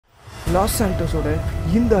Loss சாண்டோஸோட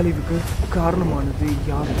இந்த அழிவுக்கு காரணமானது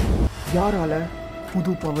யார்? யாரால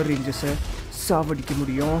புது பவர் ரேஞ்சர்ஸை சாவடிக்க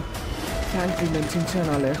முடியும்? ஃப்ராங்க்லின் அண்ட்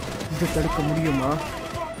ஷின்சானால இதை தடுக்க முடியுமா?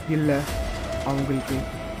 இல்லை அவங்களுக்கு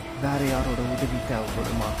வேற யாரோட உதவி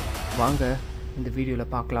தேவைப்படுமா? வாங்க இந்த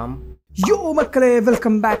வீடியோவில் பார்க்கலாம். யோ மக்களே,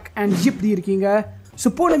 வெல்கம் பேக். அண்ட் எப்படி இருக்கீங்க? ஸோ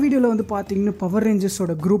போன வீடியோவில் வந்து பார்த்தீங்கன்னா பவர்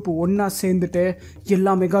ரேஞ்சர்ஸோட குரூப் ஒன்றா சேர்ந்துட்டு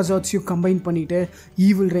எல்லா மெகாசாட்ஸையும் கம்பைன் பண்ணிவிட்டு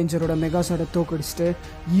ஈவில் ரேஞ்சரோட மெகாசாடை தோக்கடிச்சிட்டு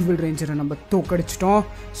ஈவில் ரேஞ்சரை நம்ம தோக்கடிச்சிட்டோம்.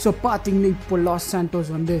 ஸோ பார்த்தீங்கன்னா இப்போ லாஸ்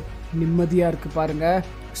சாண்டோஸ் வந்து நிம்மதியாக இருக்குது பாருங்கள்.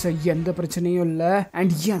 ஸோ எந்த பிரச்சனையும் இல்லை.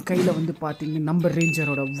 அண்ட் என் கையில் வந்து பார்த்தீங்கன்னா நம்ம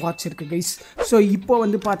ரேஞ்சரோட வாட்ச் இருக்குது கைஸ். ஸோ இப்போ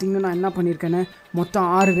வந்து பார்த்தீங்கன்னா நான் என்ன பண்ணியிருக்கேன்னு மொத்தம்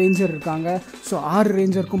 6 ரேஞ்சர் இருக்காங்க. ஸோ 6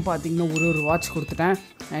 ரேஞ்சருக்கும் பார்த்தீங்கன்னா ஒரு வாட்ச் கொடுத்துட்டேன்.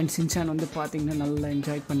 அண்ட் ஷின்சான் வந்து பார்த்தீங்கன்னா நல்லா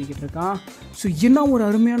என்ஜாய் பண்ணிக்கிட்டு இருக்கான். ஸோ என்ன ஒரு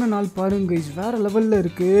அருமையான நாள் பாருங்க கைஸ், வேறு லெவலில்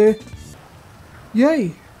இருக்குது. ஏய்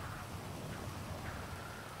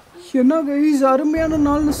என்ன கைஸ் அருமையான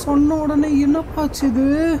நாள்னு சொன்ன உடனே என்ன பாச்சு இது?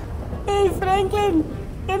 ஏய் ஃப்ராங்க்லின்,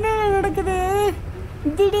 என்ன நடக்குது?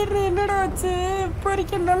 திடீர்னு என்னடா ஆச்சு? இப்போ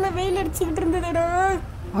வரைக்கும் நல்ல வெயில் அடிச்சுக்கிட்டு இருந்ததுடா.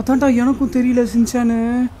 அதான்டா எனக்கும் தெரியல ஷின்சானு.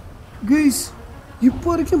 கைஸ் இப்போ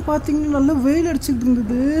வரைக்கும் பார்த்தீங்கன்னா நல்லா வெயில் அடிச்சுக்கிட்டு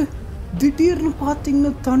இருந்தது. திடீர்னு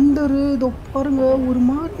பார்த்தீங்கன்னா தண்டரு இதோ பாருங்க ஒரு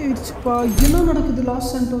மாதிரி ஆயிடுச்சுப்பா. என்ன நடக்குது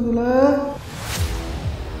லாஸ் சாண்டோஸில்?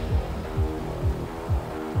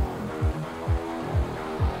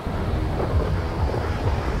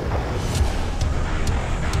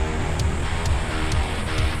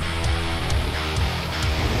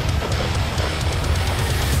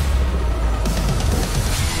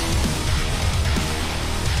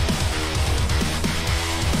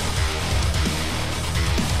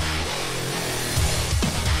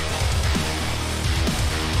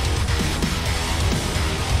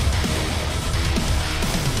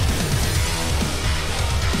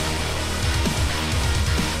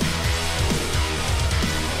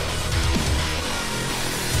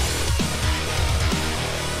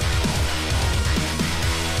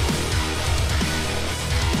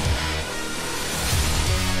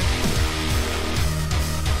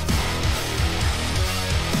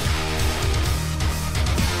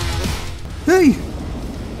 ஏய்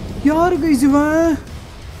யாரு கைஸ் இவன்?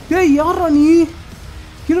 ஏய் யாரா நீ?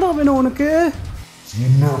 என்னடா வேணும் உனக்கு?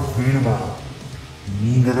 என்ன வேணுமா?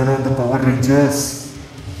 நீங்க தானே அந்த பவர் ரேஞ்சர்ஸ்?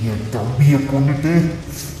 என் தம்பியை கொண்டுட்டு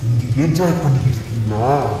இங்க என்ஜாய் பண்ணிக்கிட்டு இருக்கீங்களா?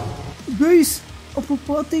 கைஸ் அப்போ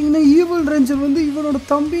பார்த்தீங்கன்னா ஈவில் ரேஞ்சர் வந்து இவனோட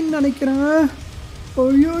தம்பின்னு நினைக்கிறேன்.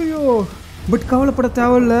 ஐயோயோ, பட் கவலைப்பட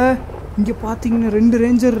தேவையில்ல. இங்கே பார்த்தீங்கன்னா 2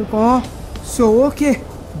 ரேஞ்சர் இருக்கோம். ஸோ ஓகே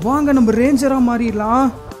வாங்க நம்ம ரேஞ்சராக மாறிடலாம்.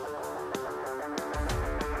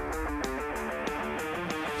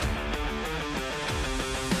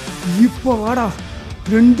 இப்போ வாடா,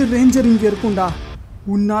 2 ரேஞ்சர் இங்கே இருக்கும்டா.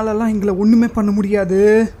 உன்னாலலாம் எங்களை ஒன்றுமே பண்ண முடியாது.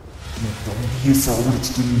 என் தம்பியை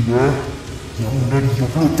சாவடிச்சிட்டீங்க. என் முன்னாடி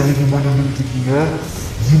எவ்வளோ தைரியமாக நின்றுருக்கீங்க.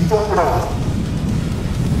 இந்தாங்கடா.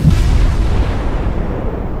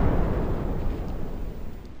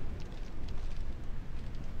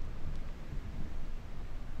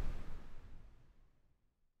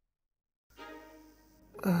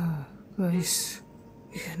 கைஸ்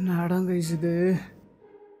என்னடா கைஸ் இது?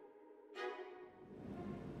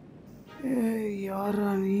 யாரா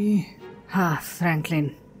நீ? ஃப்ராங்க்லின்,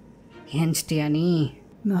 ஏன்ச்சிட்டியா நீ?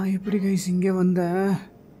 நான் எப்படி கைஸ் இங்கே வந்தேன்?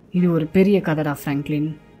 இது ஒரு பெரிய கதைடா ஃப்ராங்க்லின்.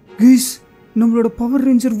 கைஸ் நம்மளோட பவர்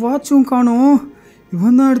ரேஞ்சர் வாட்சும் காணோம்.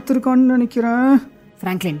 இவன் தான் எடுத்திருக்கான்னு நினைக்கிறேன்.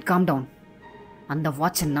 Franklin calm down. அந்த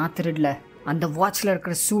வாட்சை நான் திருடல. அந்த வாட்சில்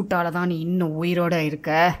இருக்கிற சூட்டால் தான் நீ இன்னும் உயிரோட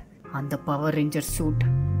இருக்க. அந்த பவர் ரேஞ்சர் சூட்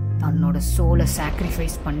தன்னோட சோலை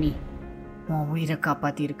சாக்ரிஃபைஸ் பண்ணி உன் உயிரை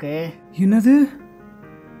காப்பாற்றிருக்கு. என்னது?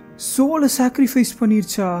 சோலை சாக்ரிஃபைஸ்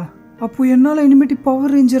பண்ணிருச்சா? அப்போ என்னால் இனிமேட்டு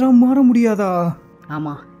பவர் ரேஞ்சராக மாற முடியாதா?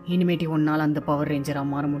 ஆமாம், இனிமேட்டி ஒன்னால் அந்த பவர்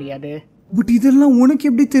ரேஞ்சராக மாற முடியாது. பட் இதெல்லாம் உனக்கு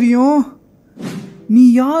எப்படி தெரியும்? நீ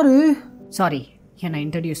யாரு? சாரி, என்னை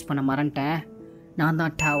இன்ட்ரடியூஸ் பண்ண மறந்துட்டேன். நான்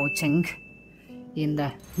தான் டாவோ செங்,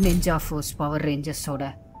 இந்த நிஞ்சா ஃபோர்ஸ் பவர்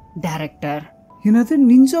ரேஞ்சர்ஸோட டைரக்டர். என்னது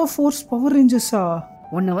நிஞ்சா ஃபோர்ஸ் பவர் ரேஞ்சர்ஸா?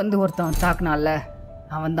 உன்னை வந்து ஒருத்தன் தாக்குனால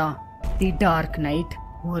அவன் தான் தி டார்க் நைட்,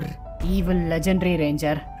 ஒரு evil legendary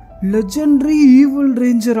ranger. Legendary evil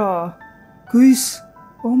ரேஞ்சரா? Guys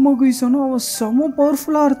ஆமாம் கைஸ், ஆனால் அவன் செம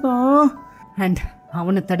பவர்ஃபுல்லாக இருந்தான். அண்ட்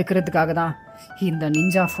அவனை தடுக்கிறதுக்காக தான் இந்த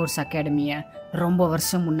நிஞ்சா ஃபோர்ஸ் அகாடமியை ரொம்ப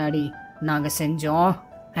வருஷம் முன்னாடி நாங்கள் செஞ்சோம்.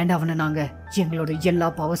 அண்ட் அவனை நாங்கள் எங்களோட எல்லா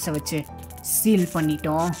பவர்ஸை வச்சு சீல்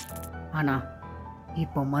பண்ணிட்டோம். ஆனால்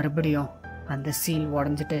இப்போ மறுபடியும் அந்த சீல்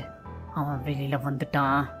உடஞ்சிட்டு அவன் வெளியில்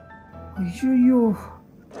வந்துட்டான். ஐயோ,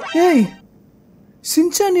 ஏய்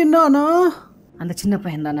ஷின்சான் என்னானா? அந்த சின்ன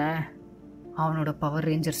பையன் தானே, அவனோட பவர்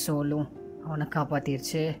ரேஞ்சர் சோலும் அவனை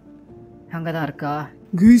காப்பாற்றிருச்சு. அங்கே தான் இருக்கா.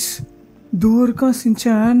 கைஸ் தோ இருக்கான்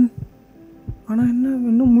சின்சான். ஆனால் என்ன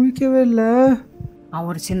இன்னும் முழிக்கவே இல்லை. அவன்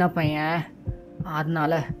ஒரு சின்ன பையன்,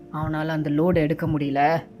 அதனால அவனால் அந்த லோடு எடுக்க முடியல.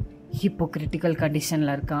 இப்போ கிரிட்டிக்கல்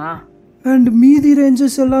கண்டிஷனில் இருக்கான். அண்ட் மீதி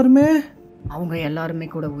ரேஞ்சர்ஸ் எல்லாருமே? அவங்க எல்லாருமே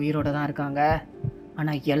கூட உயிரோட தான் இருக்காங்க.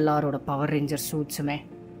 ஆனால் எல்லாரோட பவர் ரேஞ்சர் சூட்ஸுமே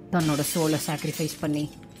தன்னோட சோலை சாக்ரிஃபைஸ் பண்ணி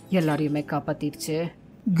எல்லாரையுமே காப்பாற்றிடுச்சு.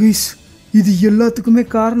 கைஸ் இது எல்லாத்துக்குமே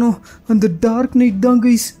காரணம் அந்த டார்க் நைட் தான்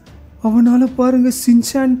கைஸ். அவனால் பாருங்கள்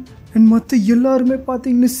சின்சான் அண்ட் மற்ற எல்லாருமே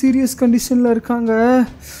பார்த்தீங்கன்னா சீரியஸ் கண்டிஷனில் இருக்காங்க.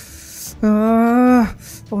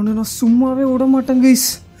 அவனை நான் சும்மாவே விட மாட்டேன் கைஸ்.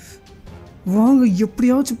 வாங்க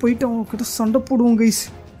எப்படியாச்சும் போயிட்டு அவங்கக்கிட்ட சண்டை போடுவோம் கைஸ்.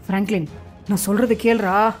 ஃப்ராங்க்லின், நான் சொல்கிறத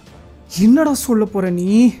கேள்றா. என்னடா சொல்ல போகிற நீ?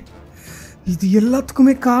 இது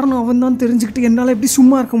எல்லாத்துக்குமே காரணம் அவன் தான் தெரிஞ்சுக்கிட்டு என்னால் எப்படி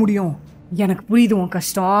சும்மா இருக்க முடியும்? எனக்கு புரியுது உன்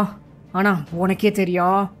கஷ்டம். ஆனால் உனக்கே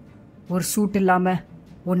தெரியும், ஒரு சூட் இல்லாமல்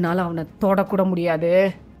உன்னால் அவனை தொடக்கூட முடியாது.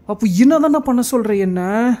 அப்போ என்ன தானே பண்ண சொல்கிற? என்ன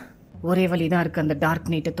ஒரே வழி தான் இருக்குது அந்த டார்க்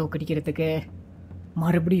நைட்டை தோக்கடிக்கிறதுக்கு.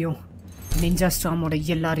 மறுபடியும் நிஞ்சா ஸ்டாமோட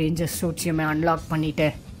எல்லா ரேஞ்சர் சூட்ஸையுமே அன்லாக் பண்ணிவிட்டு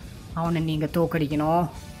அவனை நீங்கள் தோக்கடிக்கணும்.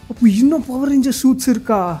 அப்போ இன்னும் பவர் ரேஞ்சர் சூட்ஸ்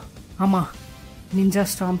இருக்கா? ஆமாம், நிஞ்சா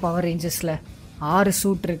ஸ்டாம் பவர் ரேஞ்சர்ஸில் 6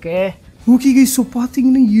 சூட் இருக்கு. ஓகே கைஸ், ஸோ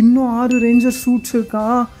பார்த்தீங்கன்னா இன்னும் 6 ரேஞ்சர் சூட்ஸ் இருக்கா.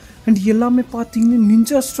 அண்ட் எல்லாமே பார்த்தீங்கன்னா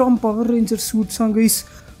ninja ஸ்டாம் power ranger சூட்ஸா guys.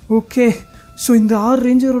 Okay, so இந்த 6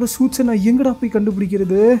 ரேஞ்சரோட சூட்ஸை நான் எங்கடா போய்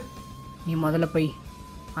கண்டுபிடிக்கிறது? நீ முதல்ல போய்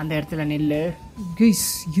அந்த இடத்துல நில்லு. கைஸ்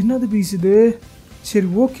என்னது கைஸ் இது? சரி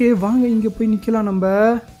ஓகே வாங்க இங்கே போய் நிற்கலாம் நம்ம.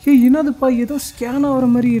 என்னதுப்பா ஏதோ ஸ்கேன் ஆகிற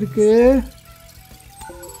மாதிரி இருக்கு.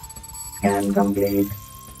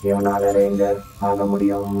 ஆக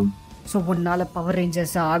முடியும். ஸோ உன்னால் பவர்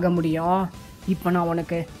ரேஞ்சர்ஸ் ஆக முடியும். இப்போ நான்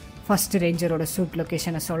உனக்கு ஃபர்ஸ்ட் ரேஞ்சரோட சூட்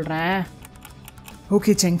லொக்கேஷனை சொல்கிறேன்.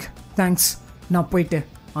 Okay sync, thanks. நான் போயிட்டு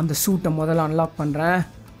அந்த சூட்டை முதல்ல அன்லாக் பண்ணுறேன்.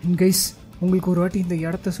 கைஸ் உங்களுக்கு ஒரு வாட்டி இந்த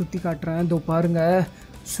இடத்த சுற்றி காட்டுறேன். இதோ பாருங்கள்.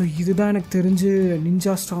 ஸோ இதுதான் எனக்கு தெரிஞ்சு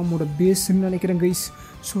நிஞ்சா ஸ்டாமோட பேஸ்ன்னு நினைக்கிறேன் கைஸ்.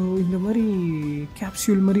 ஸோ இந்த மாதிரி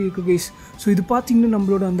கேப்சியூல் மாதிரி இருக்குது கைஸ். ஸோ இது பார்த்திங்கன்னா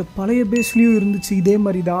நம்மளோட அந்த பழைய பேஸ்லேயும் இருந்துச்சு இதே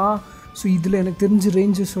மாதிரி தான். ஸோ இதில் எனக்கு தெரிஞ்சு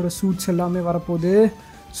ரேஞ்சர்ஸோட சூட்ஸ் எல்லாமே வரப்போகுது.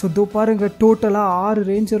 ஸோ இதோ பாருங்கள், டோட்டலாக 6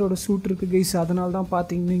 ரேஞ்சரோட சூட் இருக்குது கைஸ். அதனால தான்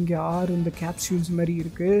பார்த்தீங்கன்னா இங்கே 6 இந்த கேப்சியூல்ஸ் மாதிரி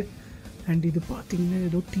இருக்குது. அண்ட் இது பார்த்தீங்கன்னா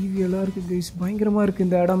ஏதோ டிவியெல்லாம் இருக்குது கைஸ். பயங்கரமாக இருக்குது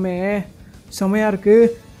இந்த இடமே, செமையாக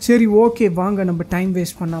இருக்குது. சரி ஓகே வாங்க நம்ம டைம்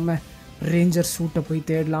வேஸ்ட் பண்ணாமல் ரேஞ்சர் சூட்டை போய்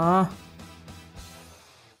தேடலாம்.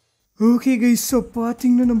 ஓகே கைஸ், ஸோ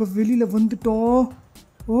பார்த்தீங்கன்னா நம்ம வெளியில் வந்துட்டோம்.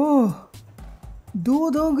 ஓ தோ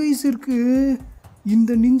தான் கைஸ் இருக்குது.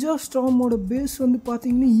 இந்த நிஞ்சா ஸ்டாமோட பேஸ் வந்து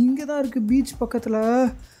பார்த்தீங்கன்னா இங்கே தான் இருக்குது, பீச் பக்கத்தில்.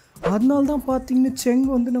 அதனால தான் பார்த்தீங்கன்னா செங்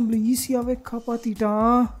வந்து நம்மளை ஈஸியாகவே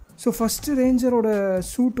காப்பாற்றிட்டான். ஸோ ஃபஸ்ட்டு ரேஞ்சரோட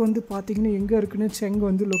சூட் வந்து பார்த்தீங்கன்னா எங்கே இருக்குன்னு செங்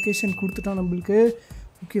வந்து லொக்கேஷன் கொடுத்துட்டான் நம்மளுக்கு.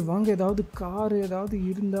 ஓகே வாங்க, ஏதாவது கார் ஏதாவது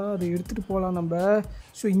இருந்தால் அதை எடுத்துகிட்டு போகலாம் நம்ம.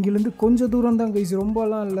 ஸோ இங்கேருந்து கொஞ்சம் தூரம் தான் கைஸ்,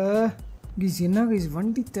 ரொம்பலாம் இல்லை கைஸ். என்ன கைஸ்,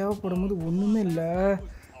 வண்டி தேவைப்படும் போது ஒன்றுமே இல்லை.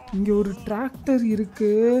 இங்கே ஒரு டிராக்டர்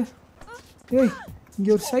இருக்குது. ஏய்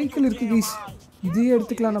இங்கே ஒரு சைக்கிள் இருக்குது கைஸ், இதே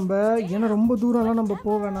எடுத்துக்கலாம் நம்ம. ஏன்னா ரொம்ப தூரம்லாம் நம்ம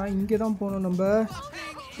போவேணா, இங்கே தான் போகணும் நம்ம.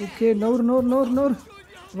 ஓகே நோர்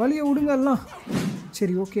வழியை விடுங்க எல்லாம்.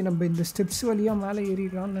 சரி ஓகே, நம்ம இந்த ஸ்டெப்ஸ் வழியாக மேலே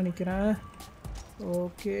ஏறிடலாம்னு நினைக்கிறேன்.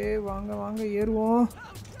 ஓகே வாங்க ஏறுவோம்.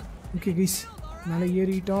 ஓகே கைஸ், மேலே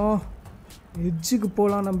ஏறிட்டோம். எட்ஜுக்கு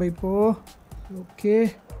போகலாம் நம்ம இப்போது.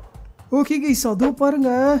 ஓகே கைஸ், அதோ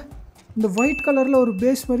பாருங்கள், இந்த ஒயிட் கலரில் ஒரு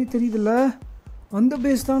பேஸ் மாதிரி தெரியுதுல்ல, அந்த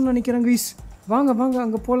பேஸ் தான் நினைக்கிறேன் கைஸ். வாங்க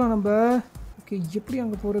அங்கே போகலாம் நம்ம. ஓகே எப்படி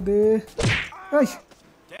அங்கே போகிறது? ஐய்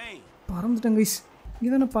பறந்துட்டேன் கைஸ்.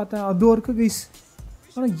 இங்கே தானே பார்த்தேன், அதோ இருக்குது கைஸ்.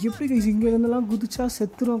 ஆனால் எப்படி கைஸ் இங்கே இருந்தெல்லாம் குதிச்சா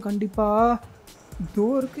செத்துரும் கண்டிப்பாக. இதோ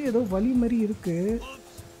இருக்குது, ஏதோ வழி மாதிரி இருக்குது,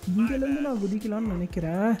 இங்கேருந்து நான் குதிக்கலான்னு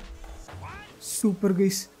நினைக்கிறேன். சூப்பர்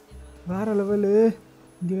கைஸ், வேறு லெவலு.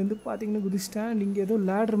 இங்கேருந்து பார்த்தீங்கன்னா குதிச்சிட்டேன். இங்கே ஏதோ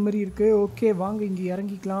லேடர் மாதிரி இருக்குது. ஓகே வாங்க இங்கே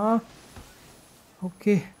இறங்கிக்கலாம்.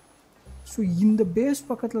 ஓகே, ஸோ இந்த பேஸ்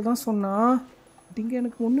பக்கத்தில் தான் சொன்னான். இங்கே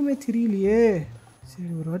எனக்கு ஒன்றுமே தெரியலையே. சரி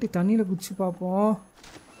ஒரு வாட்டி தண்ணியில் குதிச்சு பார்ப்போம்.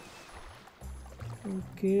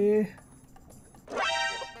 ஓகே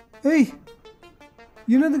ஏய்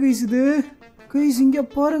என்னது கைஸ் இது? கைஸ் இங்கே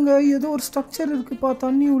பாருங்கள், ஏதோ ஒரு ஸ்ட்ரக்சர் இருக்குப்பா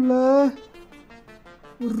தண்ணி உள்ள.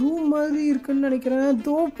 ஒரு ரூம் மாதிரி இருக்குன்னு நினைக்கிறேன்.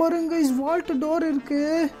 தோ பாருங்க கைஸ், வால்ட் டோர்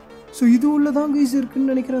இருக்குது. ஸோ இது உள்ள தான் கைஸ்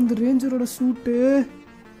இருக்குன்னு நினைக்கிறேன் அந்த ரேஞ்சரோட சூட்டு.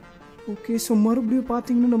 ஓகே, ஸோ மறுபடியும்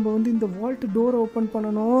பார்த்தீங்கன்னா நம்ம வந்து இந்த வால்ட் டோரை ஓப்பன்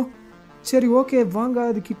பண்ணணும். சரி ஓகே வாங்க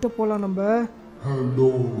அது கிட்ட போகலாம் நம்ம. Hello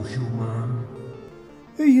human.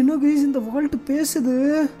 ஏய் என்ன கைஸ் இந்த வால்ட் பேசுது?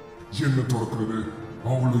 என்ன திறக்கிறது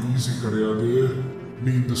அவ்வளோ ஈஸி கிடையாது.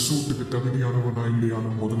 நீ இந்த சூட்டுக்கு தகுதியானவனா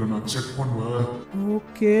இல்லையான்னு முதல்ல நான் செக் பண்ணுவேன்.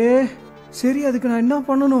 ஓகே சரி, அதுக்கு நான் என்ன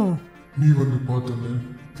பண்ணணும்? நீ வந்து பார்த்தேன்னு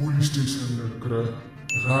போலீஸ் ஸ்டேஷன்ல இருக்கிற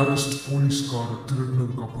ரேரஸ்ட் போலீஸ் காரை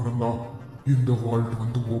திருடினதுக்கு அப்புறம் தான் இந்த வால்ட்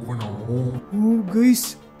வந்து ஓப்பன் ஆகும். ஓ கைஸ்,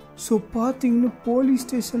 ஸோ பார்த்தீங்கன்னா போலீஸ்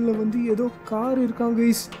ஸ்டேஷனில் வந்து ஏதோ கார் இருக்காங்க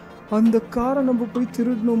கைஸ். அந்த காரை நம்ம போய்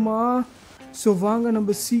திருடணுமா? ஸோ வாங்க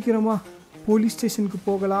நம்ம சீக்கிரமாக போலீஸ் ஸ்டேஷனுக்கு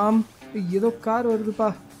போகலாம். ஏதோ கார் வருதுப்பா.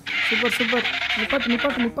 சூப்பர் சூப்பர், நிப்பாட்டு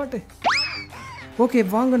நிப்பாட்டு நிப்பாட்டு. ஓகே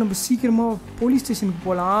வாங்க நம்ம சீக்கிரமாக போலீஸ் ஸ்டேஷனுக்கு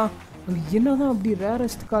போகலாம். அங்கே என்ன தான் அப்படி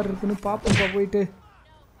ரேரஸ்ட் கார் இருக்குன்னு பார்ப்போம்ப்பா. போயிட்டு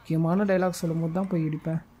முக்கியமான டைலாக் சொல்லும் போது தான் போய்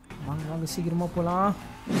இடிப்பேன். வாங்க வாங்க சீக்கிரமாக போகலாம்.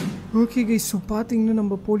 ஓகே கைஸ், ஸோ பார்த்தீங்கன்னா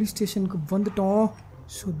நம்ம போலீஸ் ஸ்டேஷனுக்கு வந்துட்டோம்.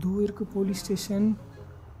 ஸோ தோ இருக்குது போலீஸ் ஸ்டேஷன்.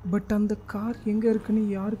 பட் அந்த கார் எங்கே இருக்குன்னு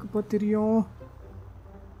யாருக்குப்பா தெரியும்?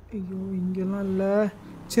 ஐயோ இங்கெல்லாம் இல்லை.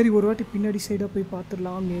 சரி ஒரு வாட்டி பின்னாடி சைடாக போய்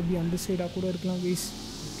பார்த்துடலாம். மேபி அந்த சைடாக கூட இருக்கலாம் கைஸ்.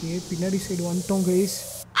 ஓகே பின்னாடி சைடு வந்துட்டோம் கைஸ்.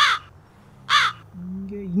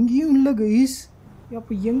 இங்கேயும் இல்லை கைஸ்.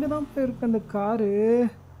 அப்போ எங்கே தான் போய் இருக்கு அந்த காரு?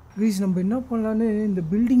 கைஸ் நம்ம என்ன பண்ணலான்னு இந்த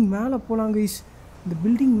பில்டிங் மேலே போகலாம் கைஸ். இந்த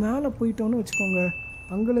பில்டிங் மேலே போயிட்டோன்னு வச்சுக்கோங்க,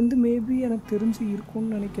 அங்கேருந்து மேபி எனக்கு தெரிஞ்சு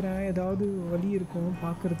இருக்கும்னு நினைக்கிறேன். ஏதாவது வழி இருக்கும்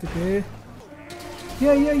பார்க்குறதுக்கு.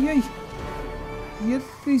 ஏய் ஏய் ஏய்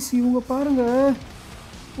எஸ் கைஸ், இவங்க பாருங்க.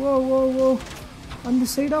 ஓ ஓ ஓ அந்த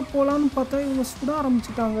சைடாக போகலான்னு பார்த்தா இவங்க சுட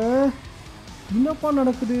ஆரம்பிச்சிட்டாங்க. என்னப்பா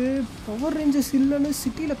நடக்குது? பவர் ரேஞ்சர்ஸ் இல்லைன்னு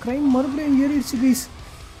சிட்டியில் க்ரைம் மறுபடியும் ஏறிடுச்சு கைஸ்.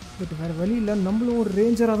 பட் வேறு வழி இல்லை, நம்மளும் ஒரு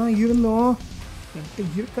ரேஞ்சராக தான் இருந்தோம். என்கிட்ட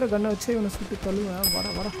இருக்கிற கண்ணை வச்சே இவனை சுட்டு தள்ளுவேன். வர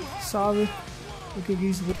வர சாவு. ஓகே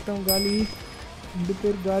கைஸ், ஒருத்தன் காலி, 2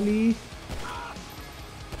 பேர் காலி.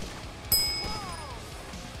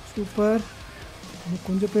 சூப்பர். இன்னும்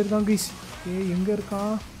கொஞ்சம் பேர் தான் கைஸ். எங்கே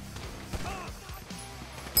இருக்கான்?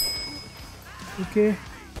 ஓகே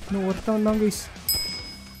இன்னும் ஒருத்தன் தான் கைஸ்.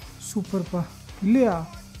 சூப்பர்ப்பா. இல்லையா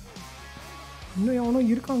இன்னும் எவனோ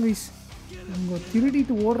இருக்கான் கைஸ். அவங்க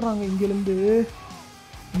திருடிட்டு ஓடுறாங்க இங்கேருந்து.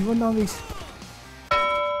 இவன் தான் கைஸ்.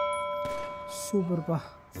 சூப்பர்ப்பா.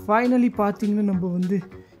 ஃபைனலி பார்த்தீங்கன்னா நம்ம வந்து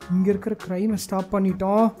இங்கே இருக்கிற க்ரைமை ஸ்டாப்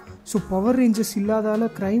பண்ணிட்டோம். ஸோ பவர் ரேஞ்சர்ஸ் இல்லாதால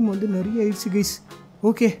க்ரைம் வந்து நிறைய ஆயிடுச்சு கைஸ்.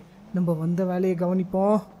 ஓகே நம்ம வந்த வேலையை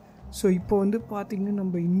கவனிப்போம். ஸோ இப்போ வந்து பார்த்திங்கன்னா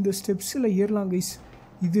நம்ம இந்த ஸ்டெப்ஸில் ஏறலாம் கைஸ்.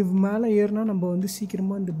 இது மேலே ஏறினா நம்ம வந்து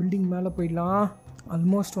சீக்கிரமாக இந்த பில்டிங் மேலே போயிடலாம்.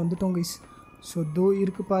 ஆல்மோஸ்ட் வந்துட்டோம் கைஸ். ஸோ தோ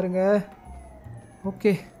இருக்குது பாருங்கள்.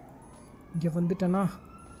 ஓகே இங்கே வந்துட்டேனா?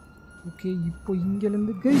 ஓகே இப்போ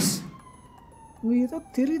இங்கேருந்து கைஸ் இங்கே ஏதோ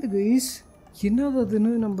தெரியுது கைஸ். என்னது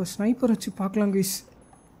அதுன்னு நம்ம ஸ்னைப்பர் வச்சு பார்க்கலாம் கைஸ்.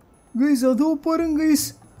 கைஸ் அதோ பாருங்க கைஸ்,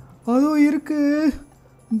 அதோ இருக்குது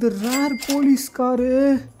இந்த ரேர் போலீஸ் காரு.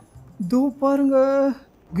 இதோ பாருங்க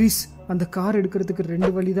கைஸ். அந்த கார் எடுக்கிறதுக்கு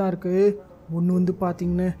 2 வழி தான் இருக்குது. ஒன்று வந்து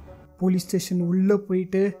பார்த்தீங்கன்னா போலீஸ் ஸ்டேஷன் உள்ளே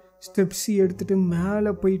போயிட்டு ஸ்டெப்ஸ் எடுத்துகிட்டு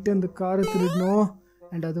மேலே போயிட்டு அந்த காரை திருடணும்.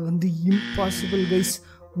 அண்ட் அது வந்து இம்பாசிபிள் கைஸ்.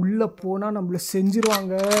 உள்ளே போனால் நம்மளை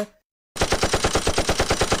செஞ்சிருவாங்க.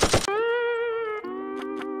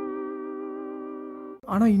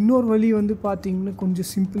 ஆனால் இன்னொரு வழி வந்து பார்த்தீங்கன்னா கொஞ்சம்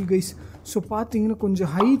சிம்பிள் கைஸ். ஸோ பார்த்தீங்கன்னா கொஞ்சம்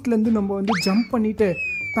ஹைட்லேருந்து நம்ம வந்து ஜம்ப் பண்ணிவிட்டு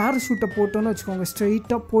பேராஷூட்டை போட்டோன்னு வச்சுக்கோங்க,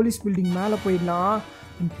 ஸ்ட்ரைட்டாக போலீஸ் பில்டிங் மேலே போயிடலாம்.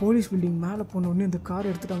 அண்ட் போலீஸ் பில்டிங் மேலே போனோடனே அந்த கார்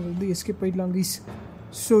எடுத்துகிட்டு அங்கே வந்து எஸ்கேப் போயிடலாம் கைஸ்.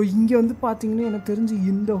 ஸோ இங்கே வந்து பார்த்தீங்கன்னா எனக்கு தெரிஞ்சு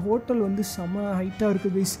இந்த ஹோட்டல் வந்து செம்ம ஹைட்டாக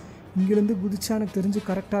இருக்குது கைஸ். இங்கேருந்து குதிச்சா எனக்கு தெரிஞ்சு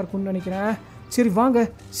கரெக்டாக இருக்கும்னு நினைக்கிறேன். சரி வாங்க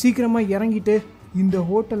சீக்கிரமாக இறங்கிட்டு இந்த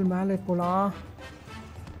ஹோட்டல் மேலே போகலாம்.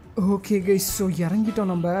 ஓகே கைஸ், ஸோ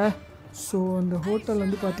இறங்கிட்டோம் நம்ம. ஸோ அந்த ஹோட்டல்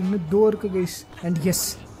வந்து பார்த்தீங்கன்னா தோ இருக்குது கைஸ். அண்ட் எஸ்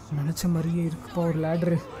நினச்ச மாதிரியே இருக்குப்பா ஒரு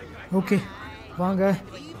லேட்ரு. ஓகே வாங்க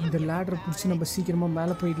இந்த லேட்ரை பிடிச்சி நம்ம சீக்கிரமாக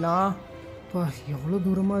மேலே போயிடலாம். பா எவ்வளோ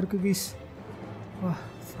தூரமாக இருக்குது கைஸ். வா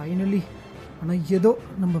ஃபைனலி. ஆனால் ஏதோ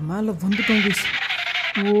நம்ம மேலே வந்துட்டோம் கைஸ்.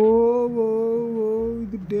 ஓ ஓ ஓ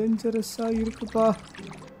இது டேஞ்சரஸாக இருக்குப்பா.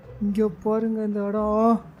 இங்கே பாருங்கள் இந்த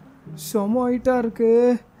இடம் செம ஹைட்டாக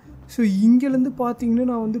இருக்குது. ஸோ இங்கேருந்து பார்த்தீங்கன்னா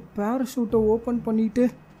நான் வந்து பேராஷூட்டை ஓப்பன் பண்ணிவிட்டு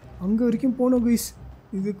அங்கே வரைக்கும் போனோம் கைஸ்.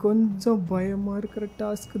 இது கொஞ்சம் பயமாக இருக்கிற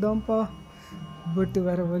டாஸ்க்கு தான்ப்பா. பட்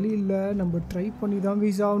வேறு வழி இல்லை, நம்ம ட்ரை பண்ணி தான்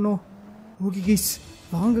கைஸ் ஆகணும். ஓகே கைஸ்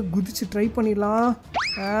வாங்க குதிச்சு ட்ரை பண்ணிடலாம்.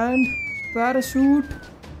 And parachute.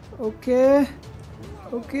 ஓகே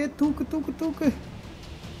ஓகே தூக்கு தூக்கு தூக்கு.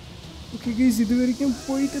 ஓகே கைஸ் இது வரைக்கும்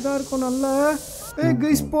போயிட்டு தான் இருக்கோம் நல்லா.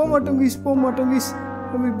 கைஸ் போக மாட்டோம் கைஸ், போக மாட்டோம் கைஸ்.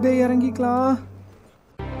 நம்ம இப்படியே இறங்கிக்கலாம்.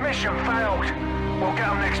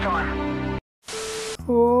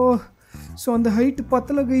 ஓ ஸோ அந்த ஹைட்டு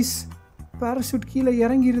பத்தலை கைஸ். பேராஷூட் கீழே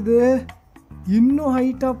இறங்கிடுது. இன்னும்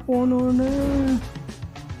ஹைட்டாக போகணுன்னு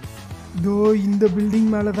இதோ இந்த பில்டிங்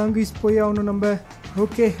மேலே தான் கைஸ் போய் ஆகணும் நம்ம.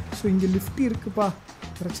 ஓகே ஸோ இங்கே லிஃப்ட் இருக்குப்பா,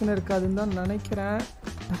 பிரச்சனை இருக்காதுன்னு தான் நினைக்கிறேன்.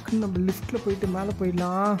 டக்குன்னு நம்ம லிஃப்ட்டில் போயிட்டு மேலே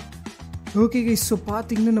போயிடலாம். ஓகே கைஸ் ஸோ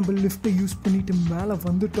பார்த்தீங்கன்னா நம்ம லிஃப்ட்டை யூஸ் பண்ணிவிட்டு மேலே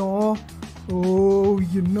வந்துட்டோம். ஓ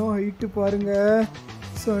இன்னும் ஹைட்டு பாருங்கள்.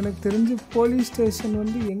 ஸோ எனக்கு தெரிஞ்சு போலீஸ் ஸ்டேஷன்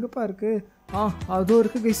வந்து எங்கேப்பா இருக்குது? அதோ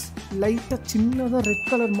இருக்குது கைஸ். லைட்டாக சின்னதாக ரெட்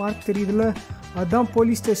கலர் மார்க் தெரியுதுல்ல, அதுதான்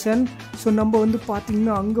போலீஸ் ஸ்டேஷன். ஸோ நம்ம வந்து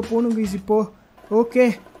பார்த்தீங்கன்னா அங்கே போகணும் கைஸ் இப்போது. ஓகே,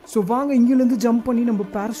 ஸோ வாங்க இங்கேருந்து ஜம்ப் பண்ணி நம்ம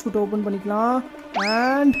பேராஷூட் ஓப்பன் பண்ணிக்கலாம்.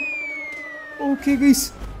 அண்ட் ஓகே கைஸ்,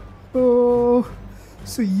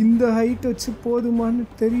 ஸோ இந்த ஹைட் வச்சு போதுமான்னு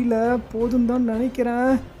தெரியல, போதும் தான்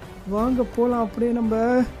நினைக்கிறேன். வாங்க போகலாம் அப்படியே நம்ம.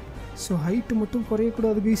 ஸோ ஹைட்டு மட்டும்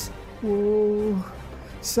குறையக்கூடாது கைஸ்.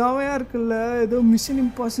 செமையாக இருக்குல்ல, ஏதோ மிஷன்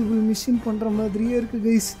இம்பாசிபிள் மிஷின் பண்ணுற மாதிரியே இருக்குது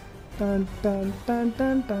guys. Done done done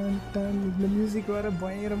done done done. இந்த மியூசிக் வேறு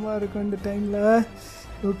பயங்கரமாக இருக்கும் இந்த டைமில்.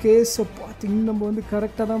 ஓகே, ஸோ பார்த்தீங்கன்னா நம்ம வந்து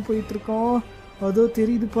கரெக்டாக தான் போயிட்டுருக்கோம். அதோ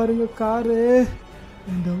தெரியுது பாருங்கள் காரு.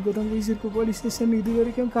 இந்த அங்கே தான் கைஸ் இருக்குது போலீஸ் ஸ்டேஷன். இது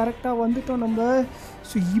வரைக்கும் கரெக்டாக வந்துட்டோம் நம்ம.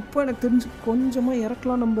 ஸோ இப்போ எனக்கு தெரிஞ்சு கொஞ்சமாக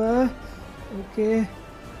இறக்கலாம் நம்ம. ஓகே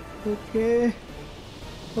ஓகே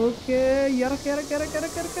ஓகே, இறக்க இறக்க இறக்க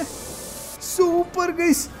இறக்க இறக்க. சூப்பர்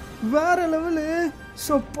கைஸ், வேறு லெவலு.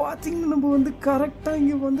 ஸோ பார்த்தீங்கன்னா நம்ம வந்து கரெக்டாக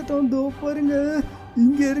இங்கே வந்துட்டோம். தோ பாருங்க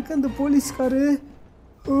இங்கே இருக்க அந்த போலீஸ்காரு.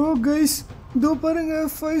 ஓ கைஸ், இதோ பாருங்க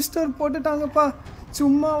 5 ஸ்டார் போட்டுட்டாங்கப்பா.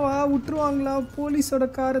 சும்மாவா விட்டுருவாங்களா? போலீஸோட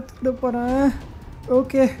காரை திருட போகிறேன்.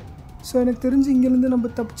 ஓகே, ஸோ எனக்கு தெரிஞ்சு இங்கேருந்து நம்ம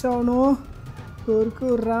தப்பிச்சாகணும்.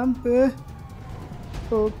 ஒரு ரேம்ப்பு.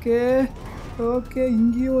 ஓகே ஓகே,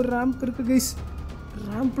 இங்கேயும் ஒரு ரேம்ப் இருக்குது கைஸ்.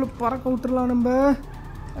 ரேம்பில் பறக்க விட்டுறலாம் நம்ம.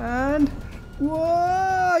 அண்ட் ஓ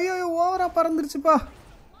ஐயோ ஓவராக பறந்துருச்சுப்பா.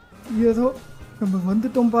 ஏதோ நம்ம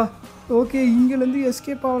வந்துட்டோம்ப்பா. ஓகே, இங்கேருந்து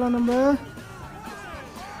எஸ்கேப் ஆகலாம் நம்ம.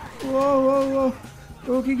 ஓ ஓ ஓ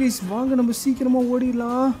ஓகே கைஸ், வாங்க நம்ம சீக்கிரமாக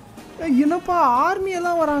ஓடிடலாம். என்னப்பா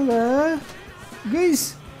ஆர்மியெல்லாம் வராங்க கைஸ்?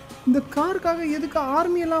 இந்த காருக்காக எதுக்கு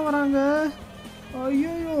ஆர்மியெல்லாம் வராங்க?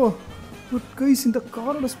 ஐயோயோ பட் கைஸ், இந்த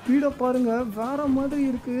காரோட ஸ்பீடை பாருங்கள், வேறு மாதிரி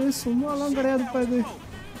இருக்குது. சும்மாலாம் கிடையாதுப்பா இது.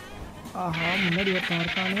 ஆஹா, முன்னாடி ஒருத்தன்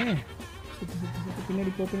இருக்கானே. சுற்றி சுற்றி சுற்றி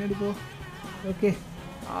பின்னாடி போ பின்னாடி போ. ஓகே,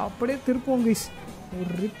 அப்படியே திருப்போம் கைஸ்.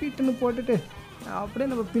 ஒரு ரிப்பீட்டுன்னு போட்டுட்டு அப்படியே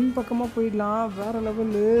நம்ம பின் பக்கமாக போயிடலாம். வேறு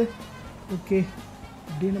லெவலு. ஓகே,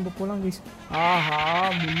 அப்படியே நம்ம போகலாம் கைஸ். ஆஹா,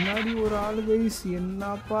 முன்னாடி ஒரு ஆள் கைஸ்.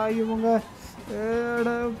 என்னப்பா இவங்க?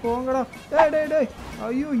 ஏடா போங்கடா. டே டே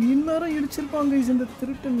ஐயோ, இன்னும் இடிச்சிருப்பாங்க கைஸ் இந்த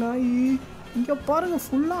திருட்டு நாய். இங்கே பாருங்கள்,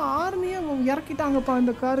 ஃபுல்லாக ஆர்மியை இறக்கிட்டாங்கப்பா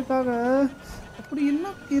இந்த காருக்காக. அப்படி என்ன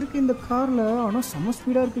இருக்குது இந்த காரில்? ஆனால் செம்ம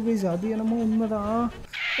ஸ்பீடாக இருக்குது கைஸ். அது என்னமோ உண்மைதான்.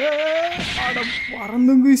 அட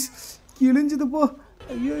பறந்துங்க கைஸ், கிழிஞ்சுது போ.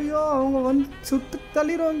 ஐயோ, அவங்க வந்து சுட்டு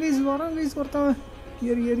தள்ளிடுவாங்க கைஸ். வராங்க கைஸ் ஒருத்தவன்.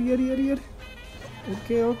 ஏறி ஏறி ஏறி ஏறி ஏறி.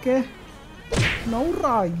 Okay okay,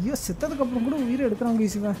 நவுறா. ஐயோ, செத்ததுக்கப்புறம் கூட உயிரை எடுக்கிறாங்க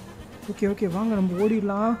கைஸ் இவன். ஓகே ஓகே, வாங்க நம்ம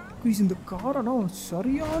ஓடிடலாம் கைஸ். இந்த காரெல்லாம்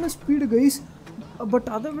சரியான ஸ்பீடு கைஸ். பட்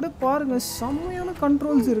அதை விட பாருங்கள், செம்மையான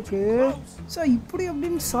கண்ட்ரோல்ஸ் இருக்குது. ஸோ இப்படி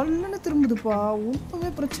அப்படின்னு சல்லுன்னு திரும்புதுப்பா. ஒன்றுமே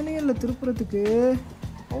பிரச்சனையே இல்லை திருப்புறதுக்கு.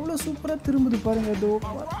 அவ்வளோ சூப்பராக திரும்புது பாருங்கள். இதோ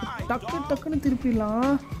டக்கு டக்குன்னு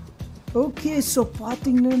திருப்பிடலாம். ஓகே, ஸோ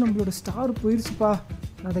பார்த்தீங்கன்னா நம்மளோட ஸ்டார் போயிடுச்சுப்பா.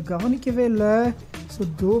 நான் அதை கவனிக்கவே இல்லை. ஸோ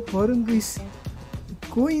தோ பாருங்க கைஸ்,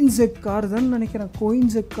 கோயின்செக் கார் தான் நினைக்கிறேன்.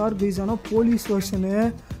 கோயின்செக் கார் கைஸ், ஆனால் போலீஸ் வெர்ஷனு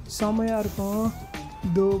செமையாக இருக்கும்.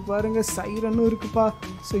 இதோ பாருங்கள், சைரனும் இருக்குப்பா.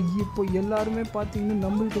 ஸோ இப்போ எல்லாருமே பார்த்தீங்கன்னா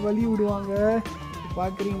நம்மளுக்கு வழி விடுவாங்க.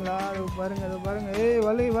 பார்க்குறீங்களா? அதை பாருங்கள், அதை பாருங்கள்.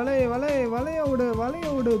 வலைய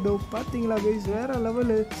விடு. இதோ பார்த்தீங்களா கைஸ், வேறு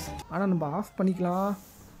லெவலு. ஆனால் நம்ம ஆஃப் பண்ணிக்கலாம்.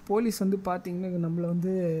 போலீஸ் வந்து பார்த்தீங்கன்னா நம்மளை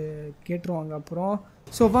வந்து கேட்டுருவாங்க அப்புறம்.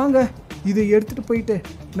 ஸோ வாங்க இதை எடுத்துகிட்டு போயிட்டு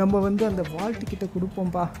நம்ம வந்து அந்த வால்ட்டுக்கிட்ட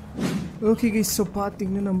கொடுப்போம்ப்பா. ஓகே கைஸ், ஸோ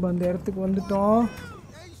பார்த்தீங்கன்னா நம்ம அந்த இடத்துக்கு வந்துட்டோம்.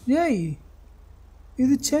 ஏய்,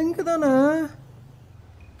 இது செங்கு தானே?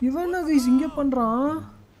 இவன் என்ன கைஸ் இங்கே பண்ணுறான்?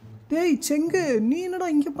 டேய் செங்கு, நீ என்னடா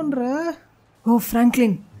இங்கே பண்ணுற? ஓ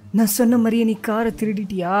ஃப்ராங்க்லின், நான் சொன்ன மாதிரியே நீ காரை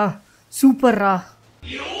திருடிட்டியா? சூப்பர்ரா.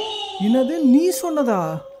 என்னது நீ சொன்னதா?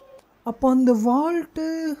 அப்போ அந்த வால்ட்டு?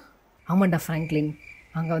 ஆமாண்டா ஃப்ராங்க்லின்,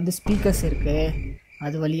 அங்கே வந்து ஸ்பீக்கர்ஸ் இருக்கு.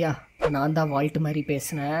 அது வழியா நான் தான் வால்ட்டு மாதிரி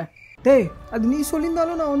பேசினேன். டேய், அது நீ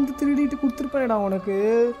சொல்லியிருந்தாலும் நான் வந்து திருடிட்டு கொடுத்துருப்பேன்டா உனக்கு.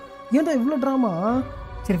 ஏன்டா இவ்வளோ ட்ராமா?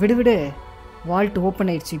 சரி விடு. வால்ட்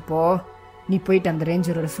ஓப்பன் ஆயிடுச்சு. இப்போது நீ போயிட்டு அந்த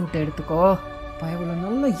ரேஞ்சரோட சூட்டை எடுத்துக்கோ. பயவுல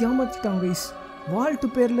நல்லா ஏமாற்றிட்டான் கைஸ். வால்ட்டு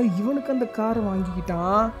பேரில் இவனுக்கு அந்த காரை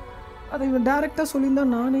வாங்கிக்கிட்டான். அதை இவன் டேரெக்டாக சொல்லியிருந்தா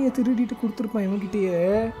நானே திருடிட்டு கொடுத்துருப்பேன் இவன்கிட்டயே.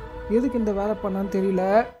 எதுக்கு இந்த வேலை பண்ணான்னு தெரியல.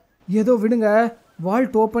 ஏதோ விடுங்க,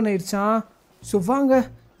 வால்ட் ஓப்பன் ஆயிடுச்சான். ஸோ வாங்க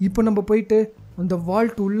இப்போ நம்ம போயிட்டு அந்த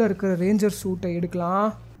வால்ட் உள்ளே இருக்கிற ரேஞ்சர் சூட்டை எடுக்கலாம்.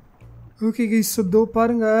 ஓகே கைஸ், ஸோ தோ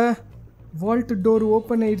பாருங்கள், வால்ட் டோர்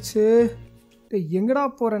ஓப்பன் ஆயிடுச்சு. எங்கடா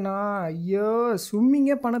போகிறேன்னா? ஐயோ,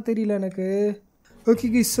 ஸ்விம்மிங்கே பண்ண தெரியல எனக்கு. ஓகே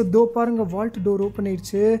கைஸ், ஸோ தோ பாருங்கள், வால்ட் டோர் ஓப்பன்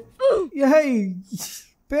ஆயிடுச்சு. ஏய்,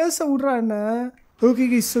 பேச விட்றா என்ன? ஓகே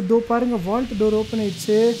கைஸ், ஸோ தோ பாருங்கள், வால்ட் டோர் ஓப்பன்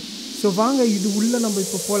ஆயிடுச்சு. ஸோ வாங்க இது உள்ளே நம்ம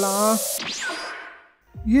இப்போ போகலாம்.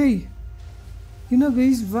 ஏய், என்ன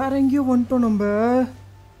கைஸ், வேற எங்கேயோ வந்துட்டோம் நம்ம.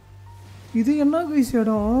 இது என்ன கைஸ்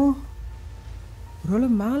இடம்? ஒருவேளை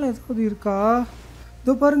மேலே ஏதாவது இருக்கா?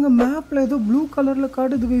 இதோ பாருங்க, மேப்பில் ஏதோ ப்ளூ கலரில்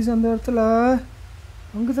காட்டுது கைஸ். அந்த இடத்துல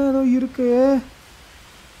அங்கே தான் ஏதோ இருக்கு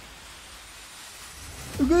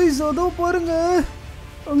கைஸ். அதோ பாருங்க,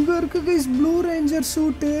 அங்கே இருக்கு கைஸ் ப்ளூ ரேஞ்சர்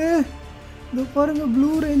சூட்டு. இதோ பாருங்க, ப்ளூ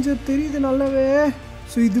ரேஞ்சர் தெரியுது நல்லாவே.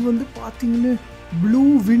 ஸோ இது வந்து பார்த்தீங்கன்னு ப்ளூ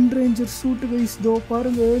விண்ட் ரேஞ்சர் சூட்டு கைஸ். இதோ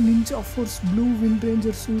பாருங்க, ninja force blue wind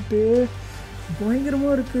ranger சூட்டு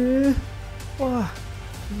பயங்கரமாக இருக்குது. வா,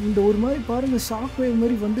 இந்த ஒரு மாதிரி பாருங்கள், ஷாக் வேவ்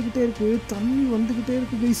மாதிரி வந்துக்கிட்டே இருக்குது, தண்ணி வந்துக்கிட்டே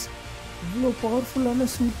இருக்குது கைஸ். இவ்வளோ பவர்ஃபுல்லான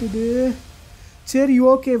சூட் இது. சரி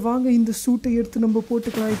ஓகே, வாங்க இந்த சூட்டை எடுத்து நம்ம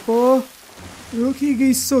போட்டுக்கலாம் இப்போது. ஓகே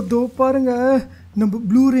கைஸ், ஸோ தோ பாருங்கள், நம்ம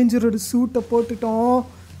ப்ளூ ரேஞ்சரோட சூட்டை போட்டுட்டோம்.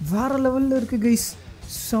 வேறு லெவலில் இருக்குது கைஸ்,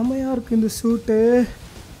 செமையாக இருக்குது இந்த சூட்டு.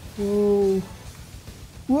 ஓ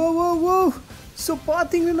ஓ ஓ ஓ ஸோ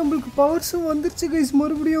பார்த்தீங்கன்னா நம்மளுக்கு பவர்ஸும் வந்துருச்சு கைஸ்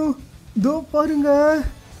மறுபடியும். தோ பாருங்கள்,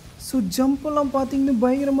 ஸோ ஜம்பெல்லாம் பார்த்தீங்கன்னா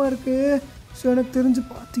பயங்கரமாக இருக்குது. ஸோ எனக்கு தெரிஞ்சு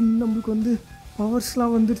பார்த்தீங்கன்னா நம்மளுக்கு வந்து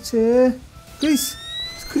பவர்ஸ்லாம் வந்துருச்சு கைஸ்.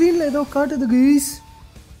 ஸ்க்ரீனில் ஏதோ காட்டுது கைஸ்,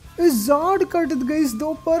 ஜாடு காட்டுது கைஸ்.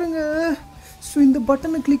 தோ பாருங்கள், ஸோ இந்த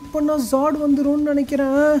பட்டனை கிளிக் பண்ணால் ஜாடு வந்துடும்னு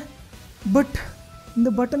நினைக்கிறேன். பட் இந்த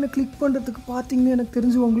பட்டனை கிளிக் பண்ணுறதுக்கு பார்த்தீங்கன்னா எனக்கு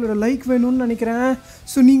தெரிஞ்சு உங்களோட லைக் வேணும்னு நினைக்கிறேன்.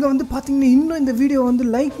 ஸோ நீங்கள் வந்து பார்த்தீங்கன்னா இன்னும் இந்த வீடியோ வந்து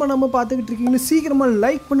லைக் பண்ணாமல் பார்த்துக்கிட்டு இருக்கீங்கன்னு சீக்கிரமாக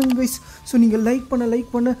லைக் பண்ணுங்க கைஸ். ஸோ நீங்கள் லைக்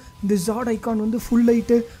பண்ண இந்த ஜாட் ஐக்கான் வந்து ஃபுல்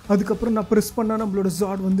ஆகிட்டு அதுக்கப்புறம் நான் ப்ரெஸ் பண்ணால் நம்மளோட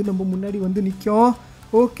ஜாட் வந்து நம்ம முன்னாடி வந்து நிற்கும்.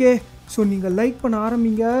 ஓகே, ஸோ நீங்கள் லைக் பண்ண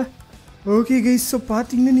ஆரம்பிங்க. ஓகே கைஸ், ஸோ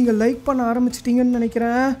பார்த்தீங்கன்னா நீங்கள் லைக் பண்ண ஆரம்பிச்சிட்டிங்கன்னு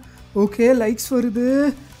நினைக்கிறேன். ஓகே, லைக்ஸ் வருது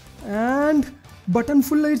அண்ட் பட்டன்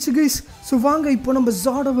ஃபுல் ஆயிடுச்சு கைஸ். ஸோ வாங்க இப்போ நம்ம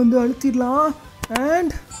ஜாடை வந்து அழுத்திடலாம்.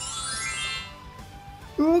 அண்ட்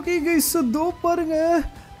ஓகே கைஸ், ஸோ தோ பாருங்க,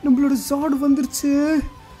 நம்மளோட ஜாடு வந்துருச்சு.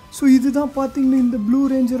 ஸோ இதுதான் பார்த்தீங்கன்னா இந்த ப்ளூ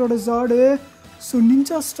ரேஞ்சரோட ஜாடு. ஸோ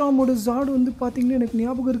நிஞ்சா ஸ்டாமோட ஜாடு வந்து பார்த்தீங்கன்னா எனக்கு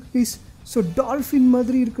ஞாபகம் இருக்குது கைஸ். ஸோ டால்ஃபின்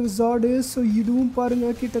மாதிரி இருக்கிற ஜாடு. ஸோ இதுவும்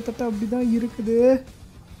பாருங்கள் கிட்டத்தட்ட அப்படி தான் இருக்குது.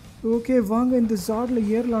 ஓகே, வாங்க இந்த ஜாடில்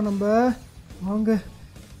ஏறலாம் நம்ம. வாங்க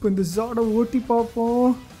இப்போ இந்த ஜாடை ஓட்டி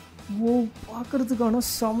பார்ப்போம். ஓ, பார்க்குறதுக்கு ஆனால்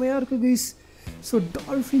செமையாக இருக்குது கைஸ். ஸோ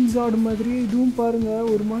டால்ஃபின் ஜாடு மாதிரி இதுவும் பாருங்கள்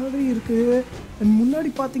ஒரு மாதிரி இருக்குது. அண்ட் முன்னாடி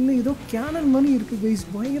பார்த்தீங்கன்னா ஏதோ கேனன் மாதிரி இருக்குது கைஸ்,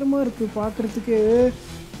 பயங்கரமாக இருக்குது பார்க்குறதுக்கு.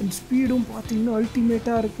 அண்ட் ஸ்பீடும் பார்த்தீங்கன்னா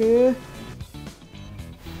அல்டிமேட்டாக இருக்குது.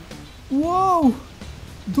 ஓ,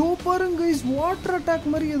 தோ பாருங்க கைஸ், வாட்டர்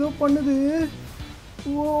அட்டாக் மாதிரி ஏதோ பண்ணுது.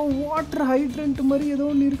 ஓ, வாட்டர் ஹைட்ரண்ட் மாதிரி ஏதோ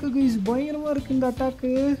ஒன்று இருக்குது கைஸ், பயங்கரமாக இருக்குது இந்த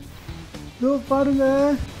அட்டாக்கு. இதோ பாருங்க,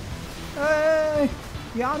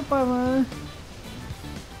 யார் பாவன்,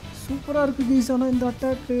 சூப்பராக இருக்குது கைஸ். ஆனால் இந்த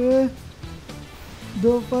அட்டாக்கு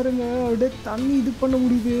இதோ பாருங்க, அப்படியே தண்ணி இது பண்ண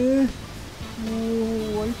முடியுது. ஓ,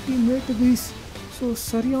 அல்டிமேட் கைஸ். ஸோ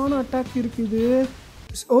சரியான அட்டாக் இருக்குது.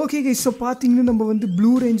 ஓகே கைஸ், ஸோ பார்த்தீங்கன்னா நம்ம வந்து ப்ளூ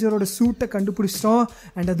ரேஞ்சரோட சூட்டை கண்டுபிடிச்சிட்டோம்.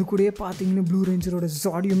 அண்ட் அது கூடயே பார்த்தீங்கன்னா ப்ளூ ரேஞ்சரோட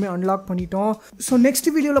ஜாடியுமே அன்லாக் பண்ணிட்டோம். ஸோ நெக்ஸ்ட்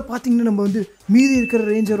வீடியோவில் பார்த்தீங்கன்னா நம்ம வந்து மீதி இருக்கிற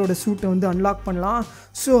ரேஞ்சரோட சூட்டை வந்து அன்லாக் பண்ணலாம்.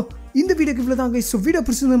 ஸோ இந்த வீடியோக்கு இவ்வளோ தான் கைஸ். ஸோ வீடியோ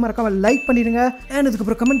பிடிச்சது மறக்காமல் லைக் பண்ணிடுங்க. அண்ட்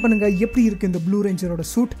அதுக்கப்புறம் கமெண்ட் பண்ணுங்கள் எப்படி இருக்குது இந்த ப்ளூ ரேஞ்சரோட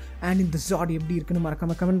சூட் அண்ட் இந்த ஜாடி எப்படி இருக்குன்னு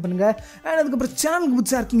மறக்காமல் கமெண்ட் பண்ணுங்கள். அண்ட் அதுக்கப்புறம் சேனலுக்கு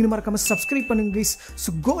புதுசாக இருக்கீங்கன்னு மறக்காமல் சப்ஸ்கிரைப் பண்ணுங்க கைஸ்.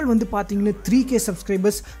 ஸோ கோல் வந்து பார்த்தீங்கன்னா 3K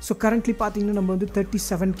சப்ஸ்கிரைபர்ஸ். ஸோ கரண்ட்லி பார்த்தீங்கன்னா நம்ம வந்து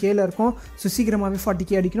 37Kல இருக்கோம். ஸோ சீக்கிரமாகவே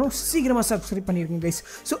 40K அடிக்கணும். சீக்கிரமாக சப்ஸ்கிரைப் பண்ணியிருக்கேன் கைஸ்.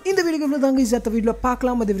 ஸோ இந்த வீடியோக்கு இவ்வளோ தான் கைஸ். அடுத்த வீடியோவில்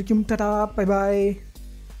பார்க்கலாம். அது வரைக்கும் டாடா, பை பாய்.